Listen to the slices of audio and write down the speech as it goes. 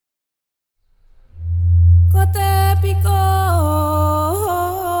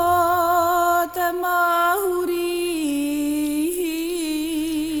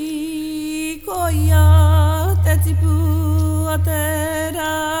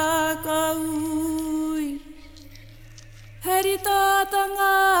eri tā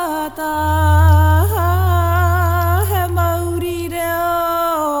tangata, he Māori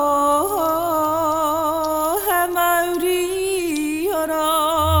reo, he Māori ora,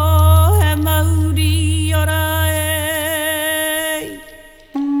 he Māori ora e.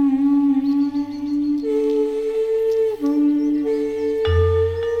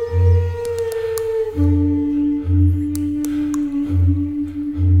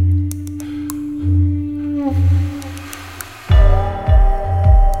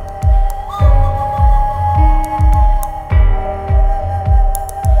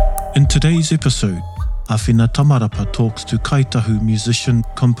 In today's episode, Awhina Tamarapa talks to Tahu musician,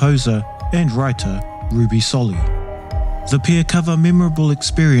 composer and writer Ruby Solly. The pair cover memorable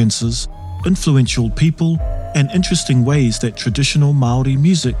experiences, influential people and interesting ways that traditional Māori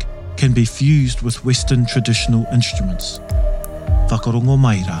music can be fused with Western traditional instruments. Whakarongo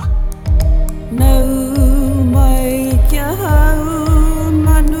mai rā. Nau mai kia hau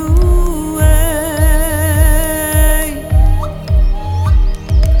manu e.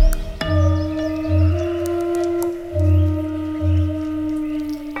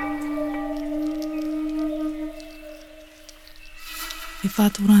 E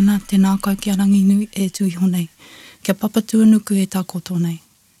whātorana tēnā kau kia rangi nui e tui honei. Kia papatū nuku e tā koto nei.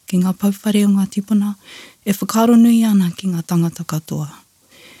 Ki ngā pauwhare o ngā tipuna, e whakaro nui ana ki ngā tangata katoa.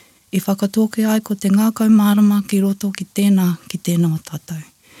 I whakatōke ai ko te ngākau mārama ki roto ki tēnā o tātou.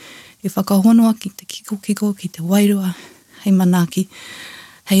 I whakahonua ki te kiko, ki te wairua, hei manaaki,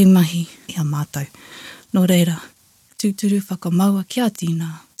 hei mahi i a mātou. Nō reira, tūturu whakamaua kia tīnā.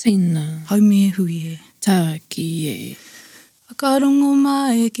 Tīnā. Haumi e hui e. Tāki e. Whakarongo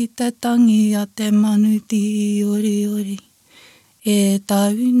mai ki te tangi a te manuti ori ori. E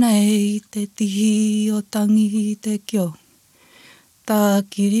tau nei te tihi o tangi i te kio. Tā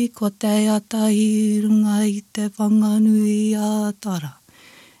kiri ko te atahi runga i te whanganui a tara.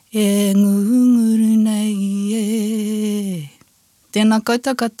 E nguru nei e. Tēnā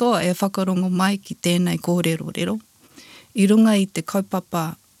koutou katoa e whakarongo mai ki tēnei kōrero rero. I runga i te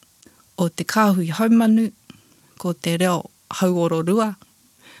kaupapa o te kāhui haumanu, ko te reo hauororua,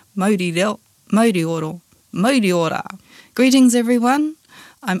 Māori reo, Māori oro, Māori ora. Greetings everyone,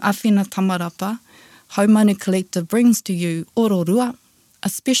 I'm Awhina Tamarapa. Haumanu Collective brings to you Ororua, a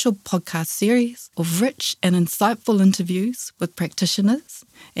special podcast series of rich and insightful interviews with practitioners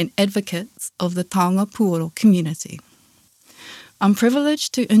and advocates of the Taonga Puoro community. I'm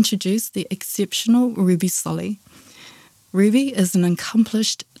privileged to introduce the exceptional Ruby Solly. Ruby is an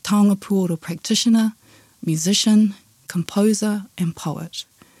accomplished Taonga Puoro practitioner, musician, composer and poet.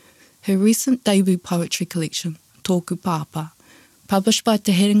 Her recent debut poetry collection, Tōku Pāpā, published by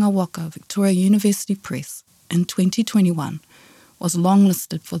Te Herenga Waka Victoria University Press in 2021, was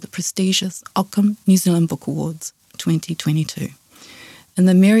longlisted for the prestigious Ockham New Zealand Book Awards 2022 in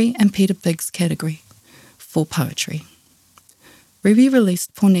the Mary and Peter Biggs category for poetry. Ruby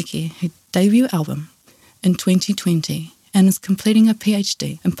released Poneke, her debut album, in 2020 and is completing a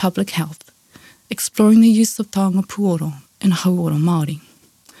PhD in public health, exploring the use of Taonga Puoro in hauora Māori.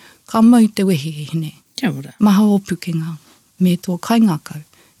 Ka mau te wehi e hine. Kia ora. Maha o pukenga, me tō kaingakau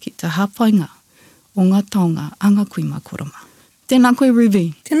ki te hāpainga o ngā taonga anga kui makoroma. Tēnā koe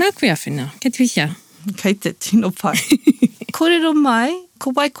Ruby. Tēnā koe Awhina. Kia te whia. Kei te tino pai. Kōrero mai,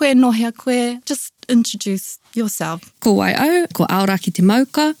 ko wai koe nohea koe, just introduce yourself. Ko wai au, ko aoraki te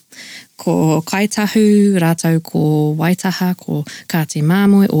mauka, ko kaitahu, rātou ko waitaha, ko kā te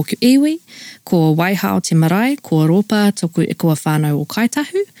māmoe o ku iwi, ko waihao te marae, ko ropa tōku e kua whānau o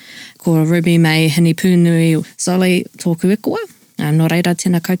kaitahu, ko Ruby mei hini pūnui Solly tōku e kua. Nō reira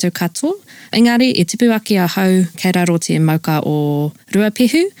tēnā koutou katoa. Engari, e tipu ake a hau kei raro te mauka o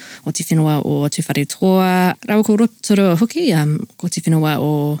Ruapehu, o te whenua o Tuwhare Toa, Raukawa Turua Huki, ko te whenua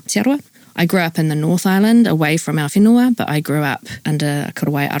o Te Aroa. I grew up in the North Island, away from our whenua, but I grew up under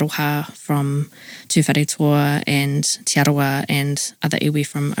Karawai Aroha from Tuwhare Toa and Te Aroa and other iwi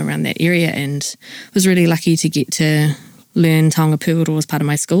from around that area, and was really lucky to get to learn Taonga Puoro as part of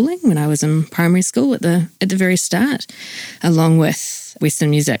my schooling when I was in primary school at the very start, along with Western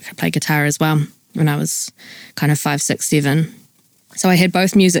music. I played guitar as well when I was kind of 5, 6, 7. So I had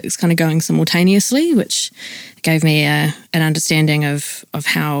both musics kind of going simultaneously, which gave me an understanding of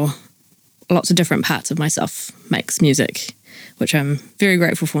how lots of different parts of myself makes music, which I'm very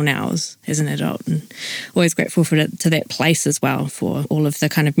grateful for now as an adult, and always grateful to that place as well, for all of the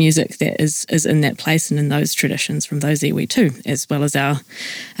kind of music that is in that place and in those traditions from those iwi too, as well as our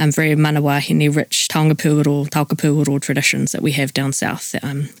very manawahine rich Taonga Puoro, Tauka Puoro traditions that we have down south that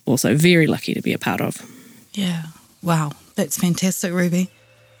I'm also very lucky to be a part of. Yeah, wow, that's fantastic, Ruby.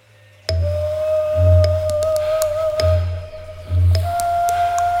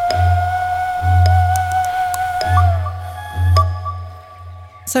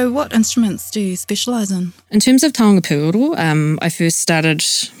 So what instruments do you specialise in? In terms of Taonga Puoro, I first started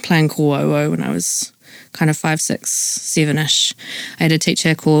playing kō'auau when I was kind of 5, 6, 7-ish. I had a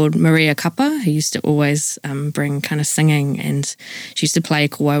teacher called Maria Kapa who used to always bring kind of singing, and she used to play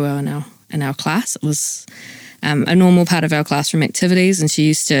kō'auau in our class. It was a normal part of our classroom activities, and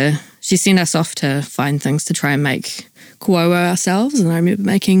she sent us off to find things to try and make kō'auau ourselves. And I remember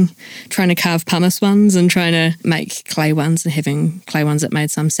trying to carve pumice ones and trying to make clay ones and having clay ones that made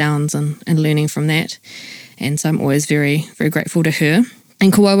some sounds and learning from that. And so I'm always very, very grateful to her.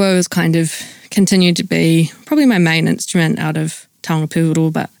 And kō'auau has kind of continued to be probably my main instrument out of Taonga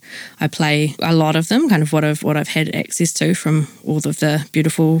Puoro, but I play a lot of them, kind of what I've had access to from all of the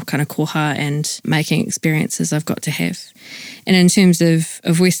beautiful kind of koha and making experiences I've got to have. And in terms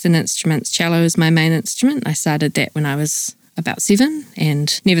of Western instruments, cello is my main instrument. I started that when I was about 7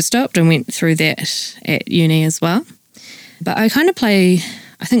 and never stopped and went through that at uni as well. But I kind of play,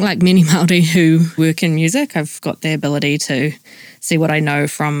 I think like many Māori who work in music, I've got the ability to see what I know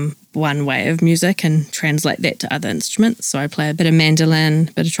from one way of music and translate that to other instruments. So I play a bit of mandolin,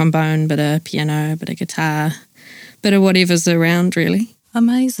 a bit of trombone, a bit of piano, a bit of guitar, a bit of whatever's around really.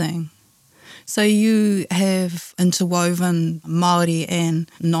 Amazing. So you have interwoven Māori and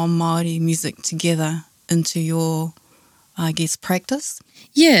non-Māori music together into your, I guess, practice?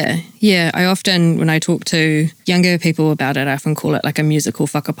 Yeah. I often, when I talk to younger people about it, I often call it like a musical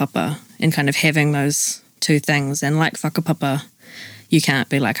whakapapa, and kind of having those two things. And like whakapapa, you can't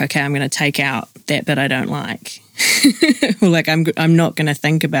be like, okay, I'm going to take out that bit I don't like. Or like, I'm not going to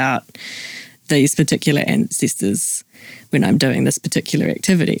think about these particular ancestors when I'm doing this particular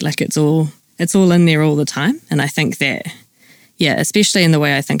activity. Like it's all in there all the time. And I think that, yeah, especially in the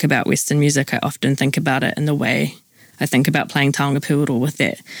way I think about Western music, I often think about it in the way I think about playing Taonga Puoro, with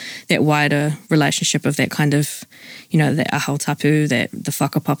that wider relationship of that kind of, that ahau tapu, the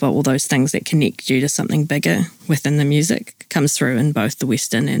whakapapa, all those things that connect you to something bigger within the music comes through in both the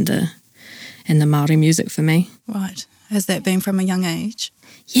Western and the Māori music for me. Right. Has that been from a young age?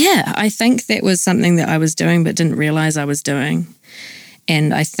 Yeah, I think that was something that I was doing but didn't realise I was doing.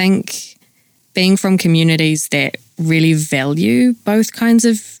 And I think being from communities that really value both kinds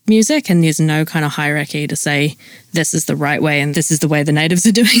of music, and there's no kind of hierarchy to say this is the right way and this is the way the natives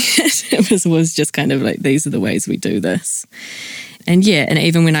are doing it. It was just kind of like, these are the ways we do this. And yeah, and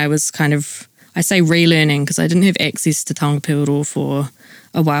even when I was kind of, I say relearning because I didn't have access to Taonga Puoro for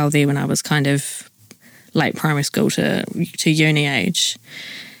a while there when I was kind of late primary school to uni age.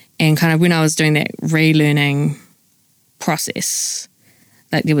 And kind of when I was doing that relearning process,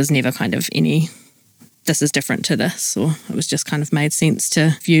 like there was never kind of any, this is different to this, or it was just kind of made sense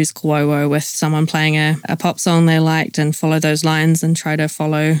to use kō'auau with someone playing a pop song they liked and follow those lines and try to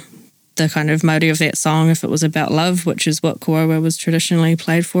follow the kind of motive of that song if it was about love, which is what kō'auau was traditionally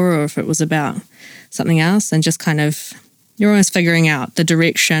played for, or if it was about something else, and just kind of, you're almost figuring out the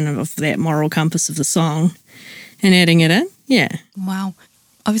direction of that moral compass of the song and adding it in. Yeah. Wow.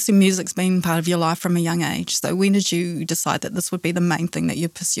 Obviously, music's been part of your life from a young age. So when did you decide that this would be the main thing that you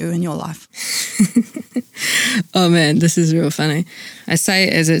pursue in your life? Oh man, this is real funny. I say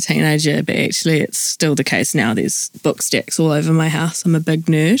it as a teenager, but actually it's still the case now. There's book stacks all over my house. I'm a big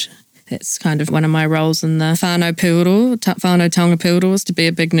nerd. That's kind of one of my roles in the whānau Taonga Puoro, was to be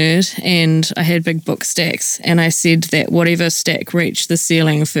a big nerd. And I had big book stacks, and I said that whatever stack reached the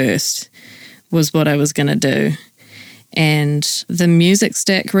ceiling first was what I was going to do. And the music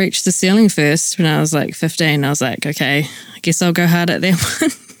stack reached the ceiling first when I was like 15. I was like, okay, I guess I'll go hard at that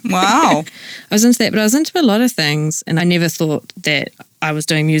one. Wow. I was into that, but I was into a lot of things, and I never thought that I was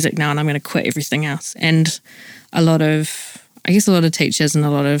doing music now and I'm going to quit everything else. And a lot of teachers and a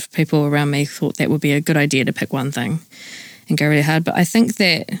lot of people around me thought that would be a good idea to pick one thing and go really hard. But I think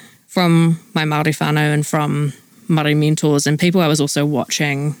that from my Māori whānau and from Māori mentors and people I was also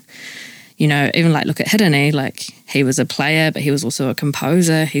watching, even like look at Hirini, like he was a player, but he was also a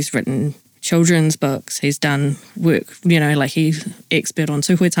composer. He's written children's books. He's done work, like he's expert on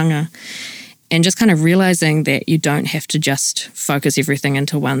tuhuetanga. And just kind of realising that you don't have to just focus everything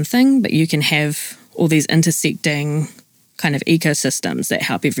into one thing, but you can have all these intersecting kind of ecosystems that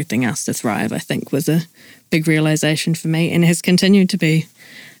help everything else to thrive, I think was a big realisation for me, and has continued to be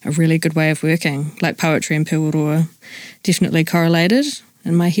a really good way of working. Like poetry and Puoro are definitely correlated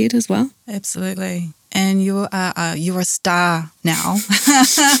in my head as well. Absolutely. And you're a star now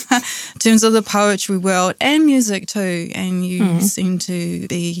in terms of the poetry world and music too. And you seem to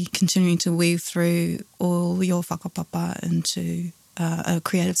be continuing to weave through all your whakapapa into a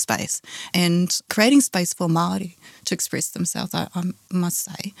creative space and creating space for Māori to express themselves, I must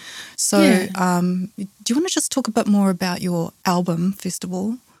say. So do you want to just talk a bit more about your album, first of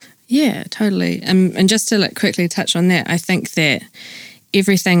all? Yeah, totally. And just to quickly touch on that, I think that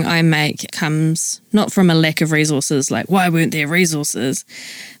everything I make comes not from a lack of resources, like why weren't there resources,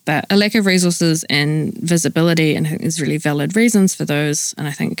 but a lack of resources and visibility, and I think there's really valid reasons for those. And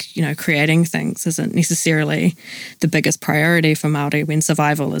I think, creating things isn't necessarily the biggest priority for Māori when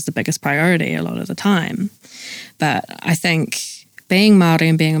survival is the biggest priority a lot of the time. But I think being Māori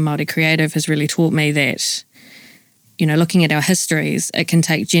and being a Māori creative has really taught me that, looking at our histories, it can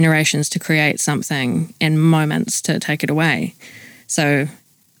take generations to create something and moments to take it away. So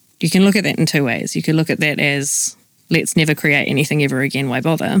you can look at that in two ways. You could look at that as, let's never create anything ever again, why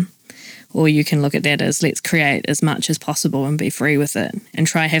bother? Or you can look at that as, let's create as much as possible and be free with it and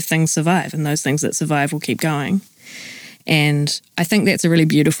try have things survive, and those things that survive will keep going. And I think that's a really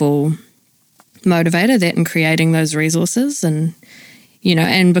beautiful motivator, that in creating those resources. And,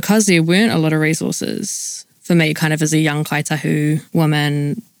 and because there weren't a lot of resources for me kind of as a young Kaitahu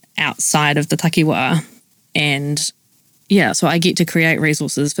woman outside of the takiwā, and so I get to create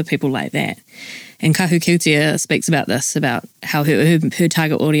resources for people like that. And Kahu Kiltia speaks about this, about how her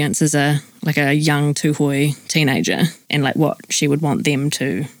target audience is a young tūhoi teenager, and what she would want them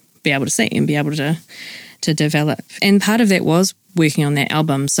to be able to see and be able to develop. And part of that was working on that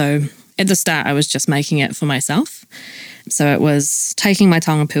album. So at the start, I was just making it for myself. So it was taking my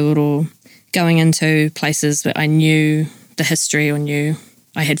Taonga Puoro, going into places that I knew the history or knew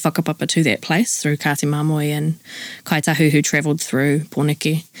I had whakapapa to that place through Kāti Māmoe and Kaitahu who travelled through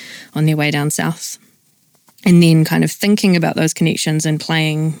Pōneke on their way down south. And then kind of thinking about those connections and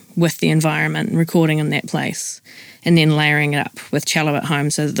playing with the environment and recording in that place, and then layering it up with cello at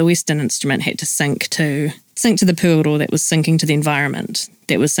home so that the Western instrument had to sync to the puoro that was syncing to the environment,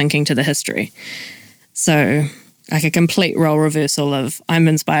 that was syncing to the history. So a complete role reversal of, I'm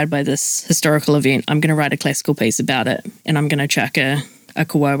inspired by this historical event, I'm going to write a classical piece about it, and I'm going to chuck a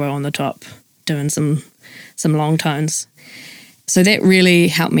kawawa on the top, doing some long tones. So that really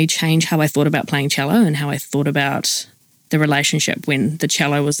helped me change how I thought about playing cello and how I thought about the relationship when the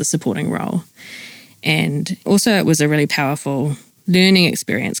cello was the supporting role. And also it was a really powerful learning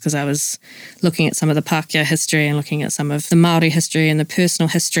experience because I was looking at some of the Pākehā history and looking at some of the Māori history and the personal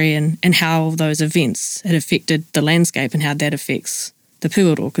history and how those events had affected the landscape and how that affects the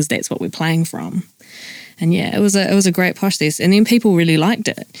puoro, because that's what we're playing from. And it was a great process. And then people really liked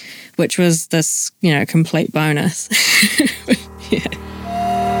it, which was this, complete bonus. Yeah.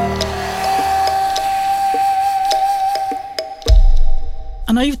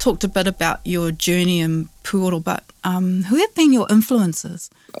 I know you've talked a bit about your journey in puoro, but who have been your influences?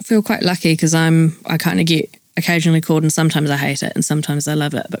 I feel quite lucky because I kind of get occasionally called, and sometimes I hate it and sometimes I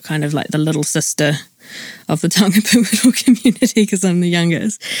love it, but kind of like the little sister of the Taonga Puoro community because I'm the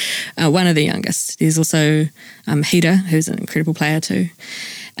youngest, one of the youngest. There's also Hira, who's an incredible player too,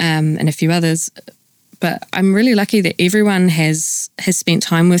 and a few others. But I'm really lucky that everyone has spent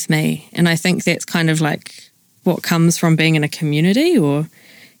time with me, and I think that's kind of like what comes from being in a community, or,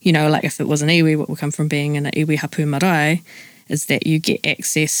 if it was an iwi, what will come from being in an iwi hapu marae is that you get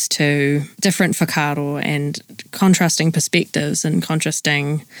access to different whakaaro and contrasting perspectives and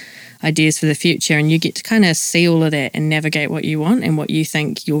contrasting ideas for the future, and you get to kind of see all of that and navigate what you want and what you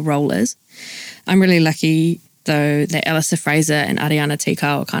think your role is. I'm really lucky, though, that Alissa Fraser and Ariana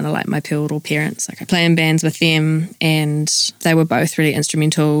Tikao are kind of like my puoro parents. I play in bands with them, and they were both really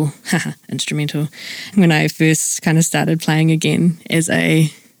instrumental when I first kind of started playing again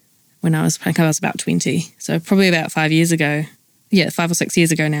when I was about 20. So probably about 5 years ago. 5 or 6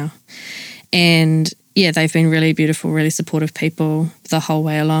 years ago now. And they've been really beautiful, really supportive people the whole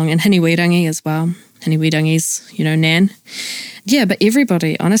way along. And Hini Wirangi as well. Hini Wirangi's, Nan. Yeah, but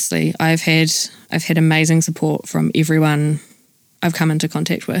everybody, honestly, I've had amazing support from everyone I've come into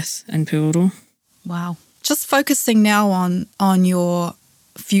contact with in puoro. Wow. Just focusing now on your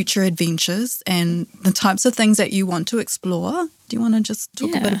future adventures and the types of things that you want to explore. Do you want to just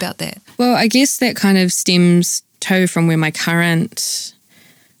talk a bit about that? Well, I guess that kind of stems too from where my current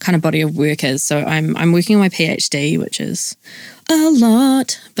kind of body of work is. So I'm working on my PhD, which is a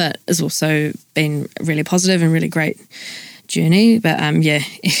lot, but has also been really positive and really great journey. But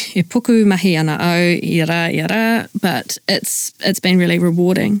e puku mahi ana au, i rā, but it's been really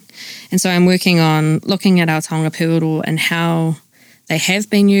rewarding. And so I'm working on looking at our Taonga Puoro and how they have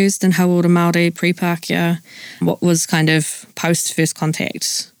been used in Hauora Māori pre-Pākehā, what was kind of post-first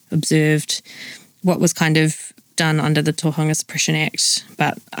contact observed, what was kind of done under the Tohunga Suppression Act,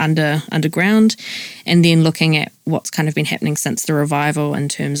 but underground, and then looking at what's kind of been happening since the revival in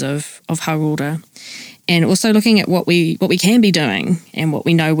terms of hauora, and also looking at what we can be doing and what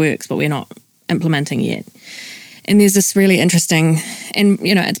we know works, but we're not implementing yet. And there's this really interesting, and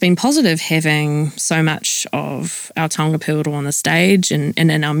it's been positive having so much of our Taonga Puoro on the stage and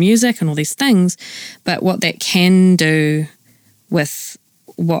in our music and all these things, but what that can do with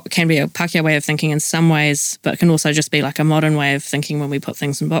what can be a Pākehā way of thinking in some ways, but can also just be like a modern way of thinking when we put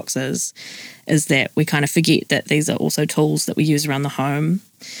things in boxes, is that we kind of forget that these are also tools that we use around the home.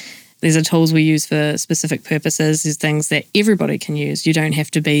 These are tools we use for specific purposes. There's things that everybody can use. You don't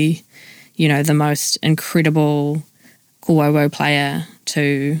have to be the most incredible kōwauwau player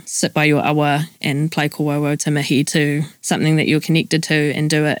to sit by your awa and play kōwauwau te mihi to something that you're connected to and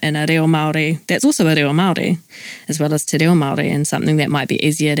do it in a reo Māori. That's also a reo Māori, as well as te reo Māori, and something that might be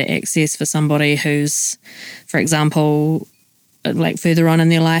easier to access for somebody who's, for example, like further on in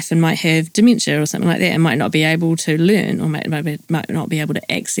their life and might have dementia or something like that and might not be able to learn or might not be able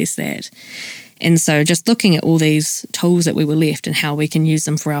to access that. And so just looking at all these tools that we were left and how we can use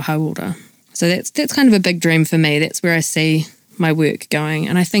them for our hauora. So that's kind of a big dream for me. That's where I see my work going.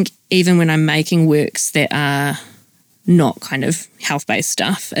 And I think even when I'm making works that are not kind of health-based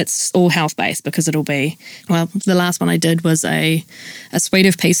stuff, it's all health-based because it'll be, well, the last one I did was a suite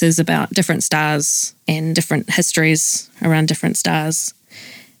of pieces about different stars and different histories around different stars.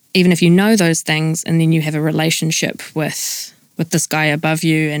 Even if you know those things and then you have a relationship with the sky above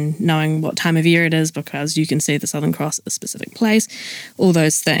you and knowing what time of year it is because you can see the Southern Cross at a specific place, all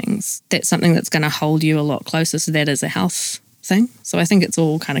those things, that's something that's going to hold you a lot closer. So that is a health thing. So I think it's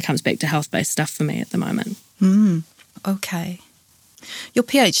all kind of comes back to health-based stuff for me at the moment. Okay. Your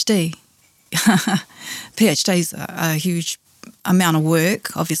PhD. PhD is a huge amount of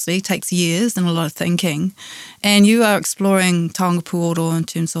work, obviously, takes years and a lot of thinking. And you are exploring Taonga Puoro in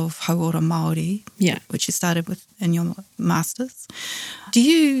terms of hauora Māori, which you started with in your Masters. Do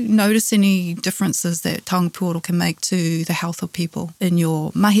you notice any differences that Taonga Puoro can make to the health of people in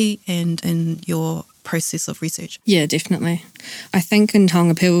your mahi and in your process of research? Yeah, definitely. I think in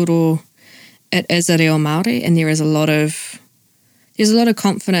Taonga Puoro, it is a reo Māori, and there's a lot of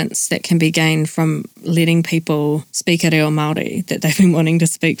confidence that can be gained from letting people speak a reo Māori that they've been wanting to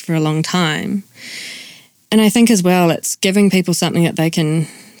speak for a long time. And I think as well, it's giving people something that they can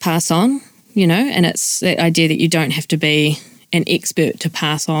pass on, and it's that idea that you don't have to be an expert to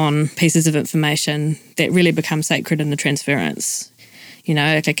pass on pieces of information that really become sacred in the transference.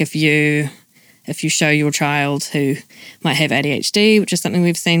 Like if you show your child who might have ADHD, which is something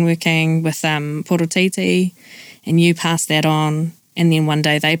we've seen working with porotiti, and you pass that on, and then one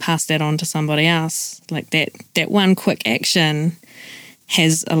day they pass that on to somebody else, like that one quick action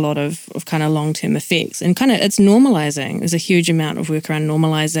has a lot of kind of long-term effects. And kind of it's normalising. There's a huge amount of work around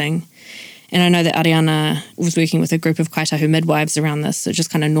normalising. And I know that Ariana was working with a group of Kaitahu midwives around this, so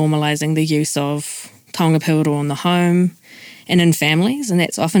just kind of normalising the use of Taonga Puoro in the home and in families, and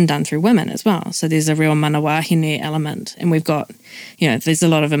that's often done through women as well. So there's a real manawahine element, and we've got, there's a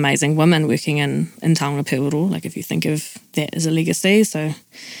lot of amazing women working in Taonga Puoro, like if you think of that as a legacy. So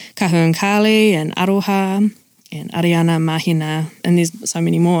Kahu and Kali and Aroha and Ariana, Mahina, and there's so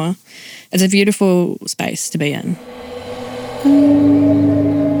many more. It's a beautiful space to be in.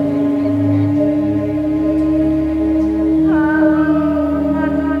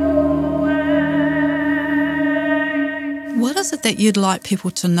 What is it that you'd like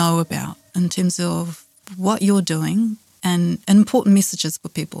people to know about in terms of what you're doing and important messages for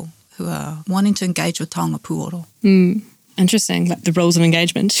people who are wanting to engage with Taonga Puoro? Interesting, like the rules of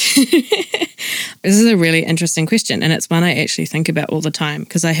engagement. This is a really interesting question, and it's one I actually think about all the time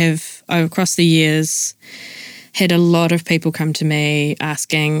because I have, across the years, had a lot of people come to me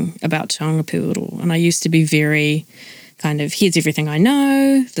asking about Taonga Puoro, and I used to be very kind of, here's everything I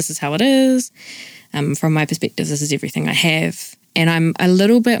know, this is how it is. From my perspective, this is everything I have. And I'm a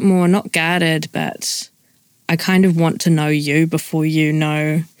little bit more, not guarded, but I kind of want to know you before you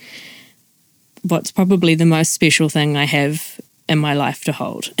know what's probably the most special thing I have in my life to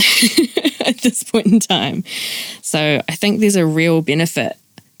hold at this point in time. So I think there's a real benefit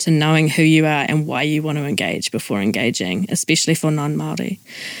to knowing who you are and why you want to engage before engaging, especially for non-Māori.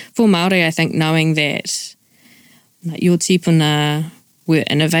 For Māori, I think knowing that your tipuna were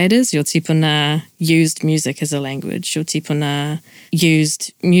innovators, your tipuna used music as a language, your tipuna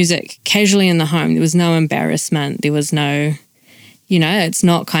used music casually in the home. There was no embarrassment, there was no, it's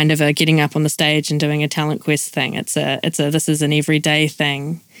not kind of a getting up on the stage and doing a talent quest thing. It's a this is an everyday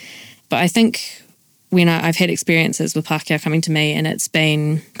thing. But I think when I've had experiences with Pākehā coming to me and it's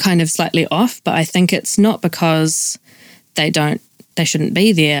been kind of slightly off, but I think it's not because they shouldn't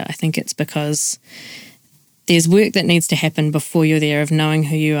be there. I think it's because there's work that needs to happen before you're there of knowing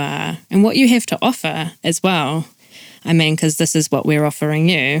who you are and what you have to offer as well. I mean, because this is what we're offering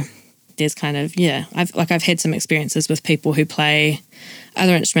you. There's kind of, I've had some experiences with people who play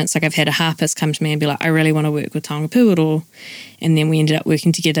other instruments. Like I've had a harpist come to me and be like, I really want to work with Taonga Puoro. And then we ended up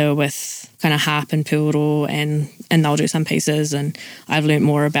working together with kind of harp and puoro and they'll do some pieces and I've learned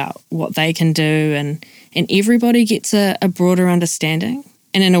more about what they can do and everybody gets a broader understanding.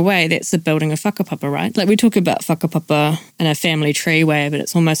 And in a way, that's the building of whakapapa, right? Like we talk about whakapapa in a family tree way, but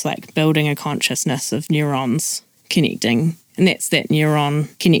it's almost like building a consciousness of neurons connecting. And that's that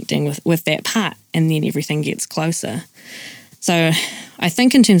neuron connecting with that part, and then everything gets closer. So I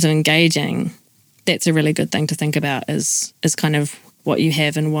think in terms of engaging, that's a really good thing to think about is kind of what you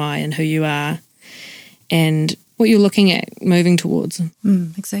have and why and who you are and what you're looking at moving towards.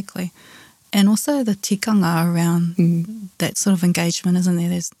 Exactly. And also the tikanga around that sort of engagement, isn't there?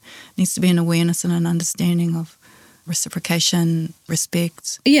 There needs to be an awareness and an understanding of reciprocation,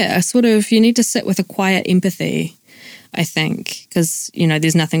 respect. Yeah, you need to sit with a quiet empathy, I think, because,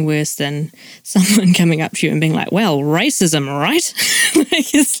 there's nothing worse than someone coming up to you and being like, well, racism, right?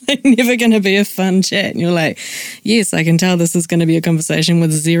 It's never going to be a fun chat. And you're like, yes, I can tell this is going to be a conversation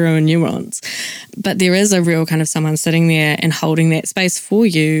with zero nuance. But there is a real kind of someone sitting there and holding that space for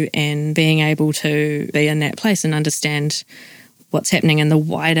you and being able to be in that place and understand what's happening in the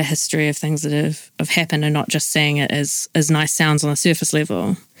wider history of things that have happened and not just seeing it as nice sounds on a surface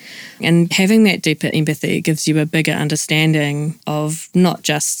level. And having that deeper empathy gives you a bigger understanding of not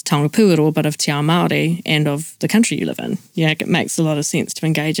just Taonga Puoro, but of Te Ao Māori and of the country you live in. Yeah, it makes a lot of sense to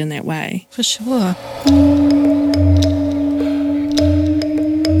engage in that way. For sure.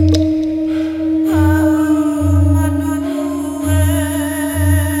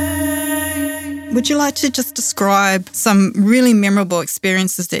 Would you like to just describe some really memorable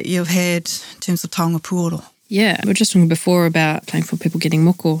experiences that you've had in terms of Taonga Puoro? Yeah, we were just talking before about playing for people getting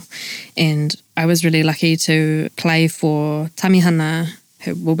moko, and I was really lucky to play for Tamihana,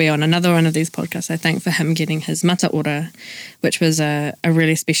 who will be on another one of these podcasts, I think, for him getting his mata ora, which was a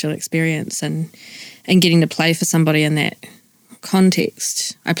really special experience, and getting to play for somebody in that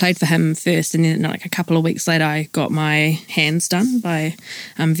context. I played for him first, and then like a couple of weeks later I got my hands done by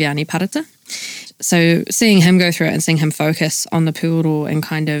Viani Parata. So seeing him go through it and seeing him focus on the puoro and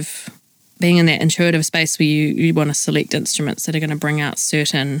kind of being in that intuitive space where you want to select instruments that are going to bring out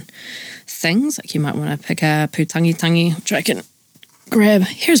certain things, like you might want to pick a putangi, which I can grab.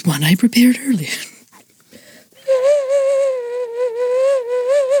 Here's one I prepared earlier.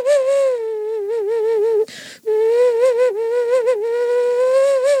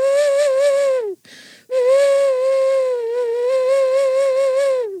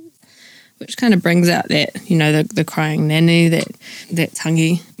 Which kind of brings out that, the crying nanu, that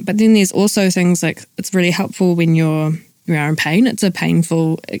tangi. But then there's also things like it's really helpful when you are in pain. It's a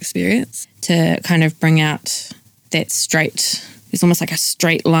painful experience to kind of bring out that straight, there's almost like a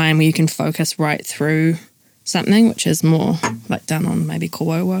straight line where you can focus right through something, which is more like done on maybe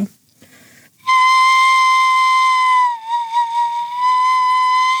ko'owo.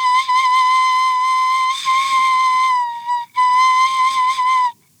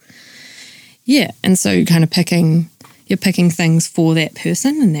 Yeah, and so you're picking things for that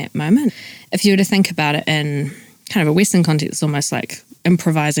person in that moment. If you were to think about it in kind of a Western context, it's almost like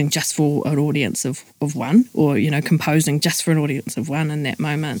improvising just for an audience of one, or, composing just for an audience of one in that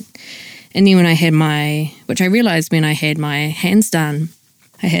moment. And then when I had which I realised when I had my hands done,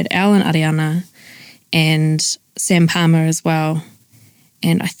 I had Al and Ariana and Sam Palmer as well.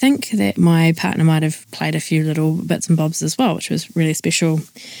 And I think that my partner might have played a few little bits and bobs as well, which was really special.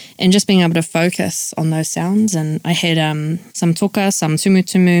 And just being able to focus on those sounds. And I had some toka, some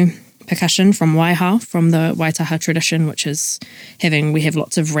tumutumu percussion from Waiha, from the Waitaha tradition, which is we have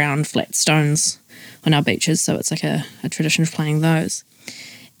lots of round, flat stones on our beaches. So it's like a tradition of playing those.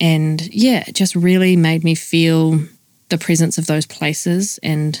 And yeah, it just really made me feel the presence of those places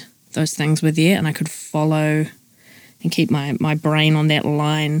and those things were there, and I could follow and keep my brain on that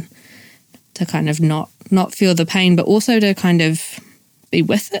line to kind of not feel the pain, but also to kind of be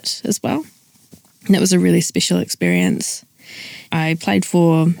with it as well. And it was a really special experience. I played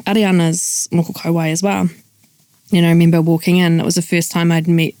for Ariana's moko kauai as well. I remember walking in, it was the first time I'd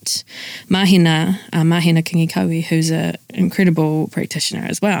met Mahina Kingikawi, who's an incredible practitioner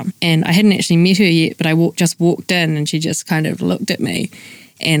as well. And I hadn't actually met her yet, but I just walked in and she just kind of looked at me.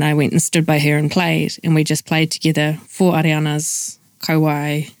 And I went and stood by her and played. And we just played together for Ariana's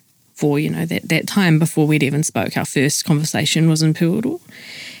kauai for, that time before we'd even spoke. Our first conversation was in Puoro.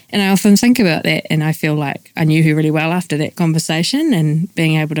 And I often think about that, and I feel like I knew her really well after that conversation, and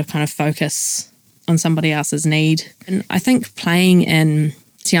being able to kind of focus on somebody else's need. And I think playing in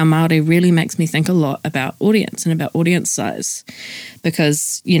Te Ao Māori really makes me think a lot about audience and about audience size,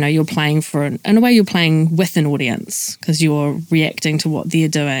 because, you're playing in a way you're playing with an audience, because you're reacting to what they're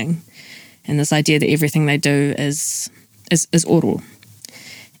doing. And this idea that everything they do is oral.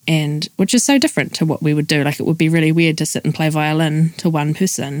 And which is so different to what we would do. Like, it would be really weird to sit and play violin to one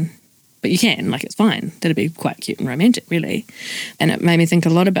person, but you can, it's fine. That'd be quite cute and romantic, really. And it made me think a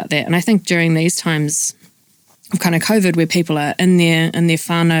lot about that. And I think during these times of kind of COVID, where people are in their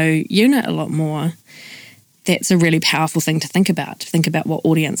whānau unit a lot more, that's a really powerful thing to think about what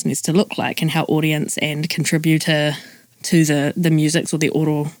audience needs to look like, and how audience and contributor to the musics or the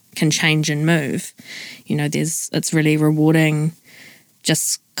oral can change and move. It's really rewarding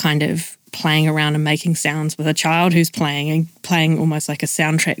just kind of playing around and making sounds with a child who's playing almost like a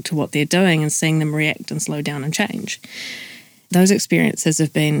soundtrack to what they're doing, and seeing them react and slow down and change. Those experiences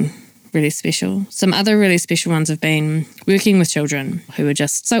have been really special. Some other really special ones have been working with children who are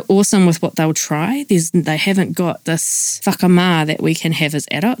just so awesome with what they'll try. They haven't got this whakamā that we can have as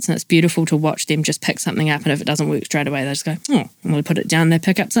adults, and it's beautiful to watch them just pick something up, and if it doesn't work straight away, they just go, I'm going to put it down, they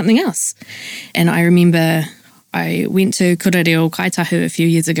pick up something else. And I remember I went to Kurereo Kaitahu a few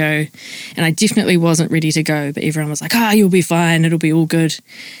years ago, and I definitely wasn't ready to go, but everyone was like, you'll be fine, it'll be all good.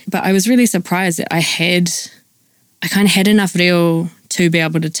 But I was really surprised that I kind of had enough reo to be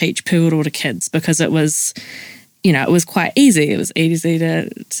able to teach Puoro to kids, because it was, it was quite easy. It was easy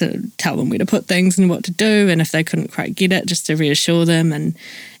to tell them where to put things and what to do, and if they couldn't quite get it, just to reassure them, and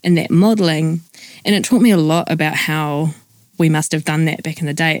that modelling. And it taught me a lot about how we must have done that back in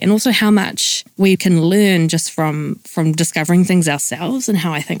the day, and also how much we can learn just from discovering things ourselves, and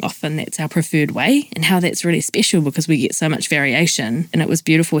how I think often that's our preferred way, and how that's really special because we get so much variation. And it was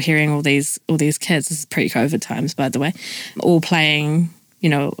beautiful hearing all these kids, this is pre-COVID times, by the way, all playing,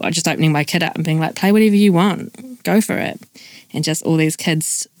 just opening my kit up and being like, play whatever you want, go for it. And just all these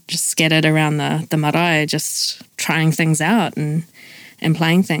kids just scattered around the marae, just trying things out and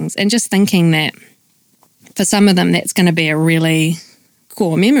playing things, and just thinking that for some of them, that's going to be a really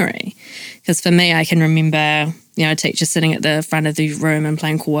core memory. Because for me, I can remember, a teacher sitting at the front of the room and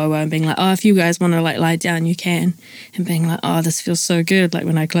playing kōaua and being like, if you guys want to lie down, you can. And being like, this feels so good. Like,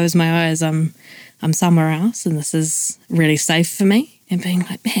 when I close my eyes, I'm somewhere else, and this is really safe for me. And being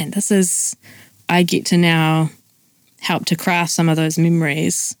like, man, I get to now help to craft some of those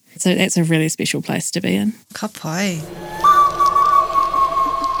memories. So that's a really special place to be in. Ka pai.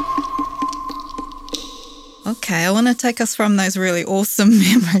 Okay, I want to take us from those really awesome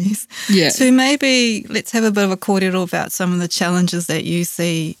memories to maybe let's have a bit of a kōrero about some of the challenges that you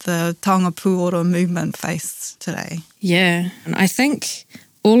see the Taonga Puoro movement face today. Yeah, and I think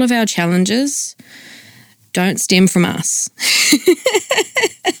all of our challenges don't stem from us.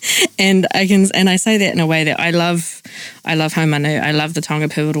 and I say that in a way that I love Haumanu, I love the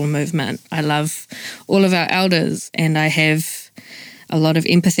Taonga Puoro movement, I love all of our elders, and I have a lot of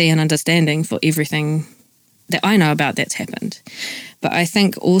empathy and understanding for everything that I know about that's happened. But I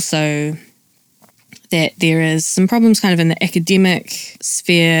think also that there is some problems kind of in the academic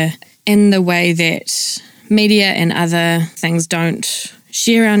sphere, in the way that media and other things don't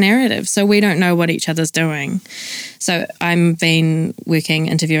share our narrative, so we don't know what each other's doing. So I've been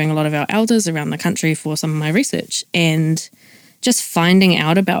interviewing a lot of our elders around the country for some of my research, and just finding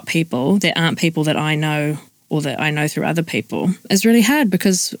out about people that aren't people that I know or that I know through other people is really hard,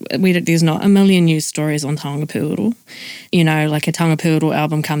 because there's not a million news stories on Taonga Puoro. Like a Taonga Puoro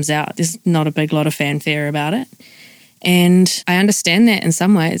album comes out, there's not a big lot of fanfare about it. And I understand that in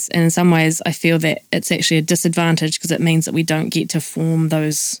some ways, and in some ways I feel that it's actually a disadvantage, because it means that we don't get to form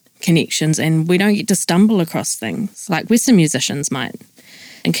those connections, and we don't get to stumble across things like Western musicians might.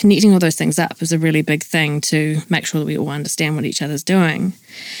 And connecting all those things up is a really big thing to make sure that we all understand what each other's doing.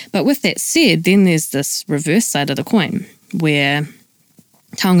 But with that said, then there's this reverse side of the coin, where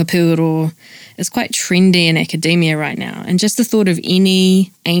Taonga Puoro is quite trendy in academia right now. And just the thought of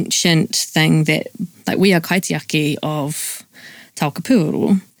any ancient thing that, like, we are kaitiaki of Taonga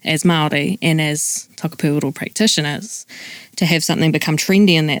Puoro as Māori and as Taonga Puoro practitioners, to have something become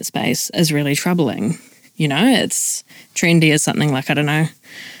trendy in that space is really troubling. It's trendy as something like, I don't know,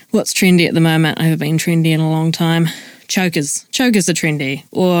 what's trendy at the moment? I haven't been trendy in a long time. Chokers are trendy,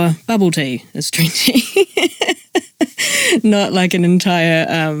 or bubble tea is trendy. Not like an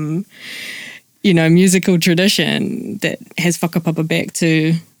entire, musical tradition that has whakapapa back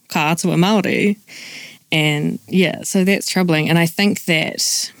to ka atua Māori. And yeah, so that's troubling. And I think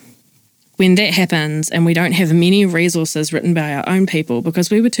that when that happens and we don't have many resources written by our own people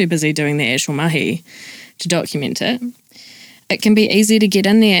because we were too busy doing the actual mahi to document it, it can be easy to get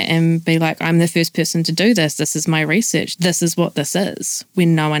in there and be like, I'm the first person to do this. This is my research. This is what this is,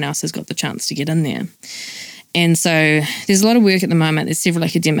 when no one else has got the chance to get in there. And so there's a lot of work at the moment. There's several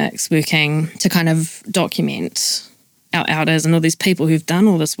academics working to kind of document our elders and all these people who've done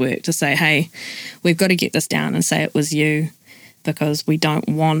all this work to say, hey, we've got to get this down and say it was you, because we don't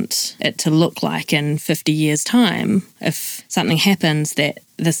want it to look like in 50 years' time, if something happens, that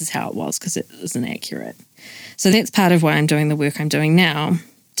this is how it was, because it isn't accurate. So that's part of why I'm doing the work I'm doing now,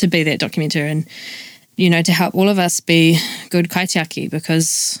 to be that documenter and, to help all of us be good kaitiaki,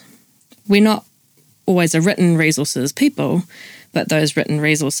 because we're not always a written resources people, but those written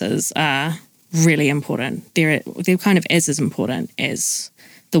resources are really important. They're kind of as important as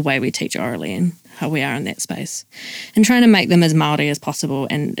the way we teach orally and how we are in that space. And trying to make them as Māori as possible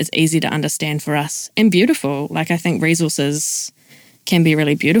and as easy to understand for us and beautiful. Like, I think resources can be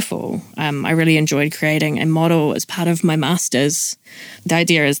really beautiful. I really enjoyed creating a model as part of my master's. The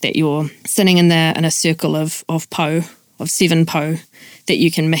idea is that you're sitting in a circle of 7 po, that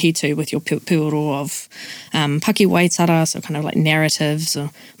you can mihi to with your puoro of paki waitara, so kind of like narratives, or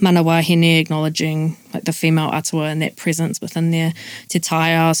mana wahine, acknowledging like the female atua and that presence within there, te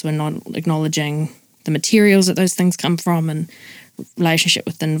taia, so we're not acknowledging the materials that those things come from and relationship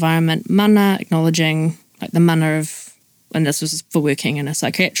with the environment, mana, acknowledging like the mana of, and this was for working in a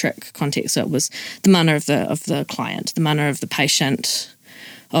psychiatric context, so it was the mana of the client, the mana of the patient,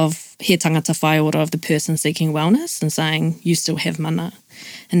 of he tangata whaiora, of the person seeking wellness, and saying you still have mana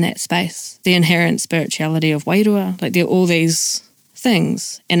in that space. The inherent spirituality of wairua, like there are all these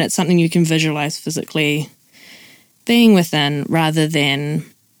things, and it's something you can visualise physically being within, rather than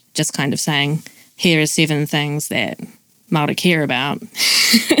just kind of saying, here are 7 things that Māori care about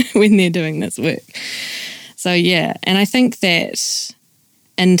when they're doing this work. So yeah, and I think that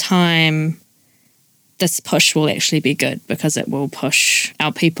in time, this push will actually be good, because it will push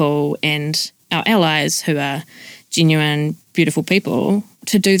our people and our allies, who are genuine, beautiful people,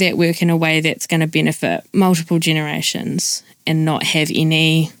 to do that work in a way that's going to benefit multiple generations and not have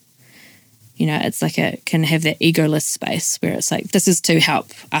any, it's like it can have that egoless space where it's like, this is to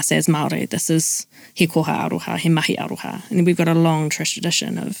help us as Māori, this is he koha aroha, he mahi aroha. And we've got a long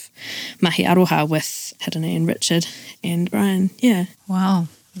tradition of mahi aroha with Hirani and Richard and Brian. Yeah. Wow,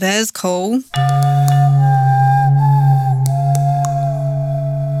 that is cool.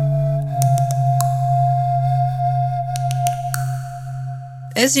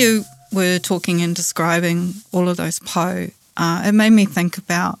 As you were talking and describing all of those po, it made me think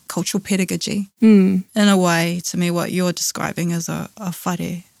about cultural pedagogy. In a way, to me, what you're describing is a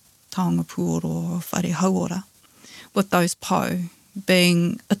whare Taonga Puoro or a whare hauora, with those po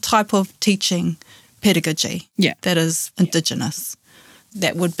being a type of teaching pedagogy that is indigenous.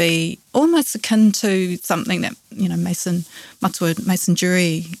 That would be almost akin to something that, Matua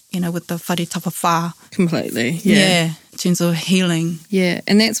Jury, with the whare tapawha. Completely, yeah. In terms of healing. Yeah,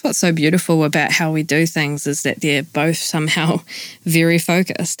 and that's what's so beautiful about how we do things, is that they're both somehow very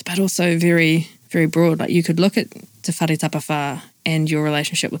focused, but also very, very broad. Like, you could look at te whare tapawha and your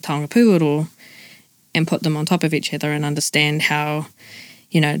relationship with Taonga Puoro and put them on top of each other and understand how,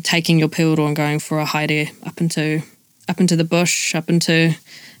 taking your puoro and going for a haere up into the bush, up into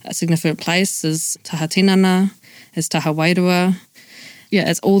a significant place, is taha tinana, is taha wairua. Yeah,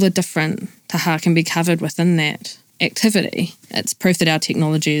 it's all the different taha can be covered within that activity. It's proof that our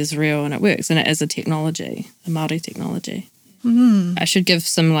technology is real and it works, and it is a technology, a Māori technology. I should give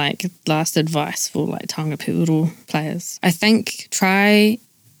some last advice for Taonga Puoro players. I think try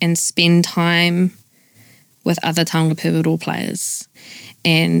and spend time with other Taonga Puoro players.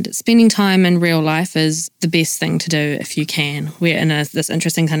 And spending time in real life is the best thing to do if you can. We're in this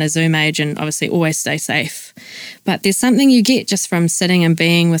interesting kind of Zoom age, and obviously always stay safe. But there's something you get just from sitting and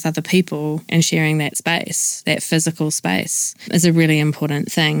being with other people and sharing that space, that physical space, is a really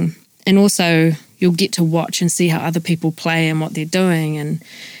important thing. And also you'll get to watch and see how other people play and what they're doing, and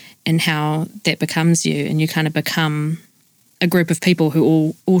how that becomes you, and you kind of become a group of people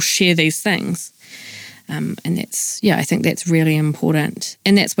who all share these things. And I think that's really important.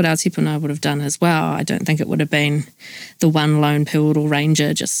 And that's what our tipuna would have done as well. I don't think it would have been the one lone puoro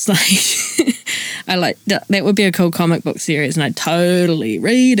ranger, just that would be a cool comic book series, and I'd totally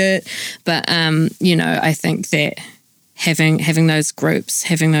read it. But, I think that having those groups,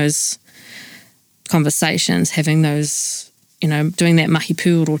 having those conversations, having those, doing that mahi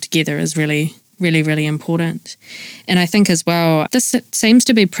puoro together is really, really, really important. And I think as well, this seems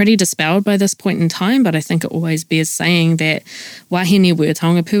to be pretty dispelled by this point in time, but I think it always bears saying that wahine were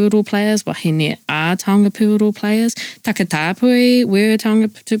Taonga Puoro players, wahine are Taonga Puoro players, Takatapui were Taonga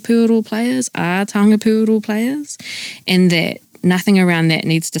Puoro players, are Taonga Puoro players, and that nothing around that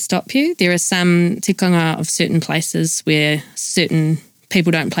needs to stop you. There are some tikanga of certain places where certain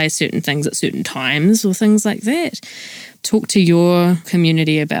people don't play certain things at certain times or things like that. Talk to your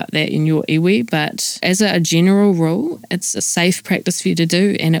community about that in your iwi, but as a general rule, it's a safe practice for you to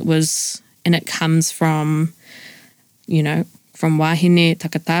do, and it comes from, from wahine,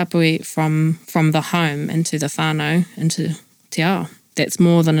 takatapui, from the home into the whānau, into te ao. That's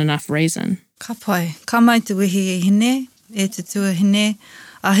more than enough reason. Ka pai, ka mai te wihi e hine, e te tua hine,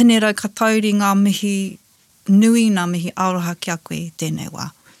 a hine rau ka tauri ngā mihi nui, ngā mihi aroha ki a koe tēnei wā.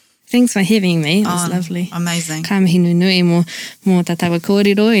 Thanks for having me. It was lovely. Amazing. Ka mihi nui mō tā tawa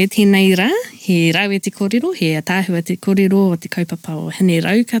kōrero e tēnei rā. He rau e te kōrero, he a tāhu e te kōrero o te kaupapa o hine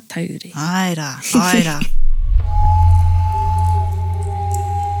rau ka tauri. Ai rā, ai rā.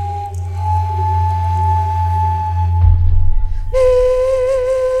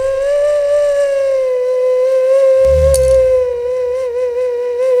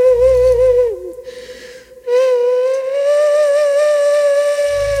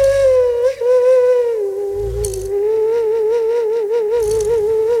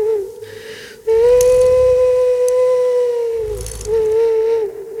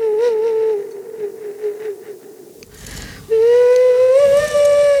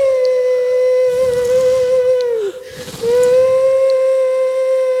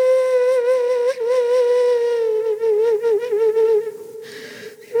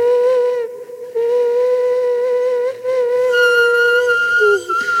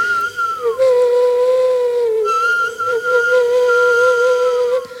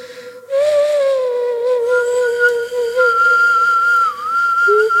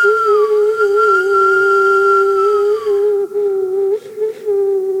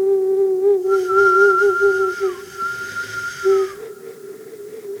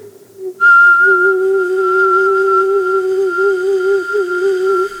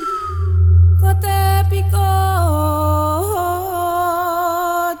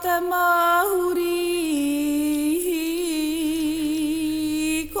 Te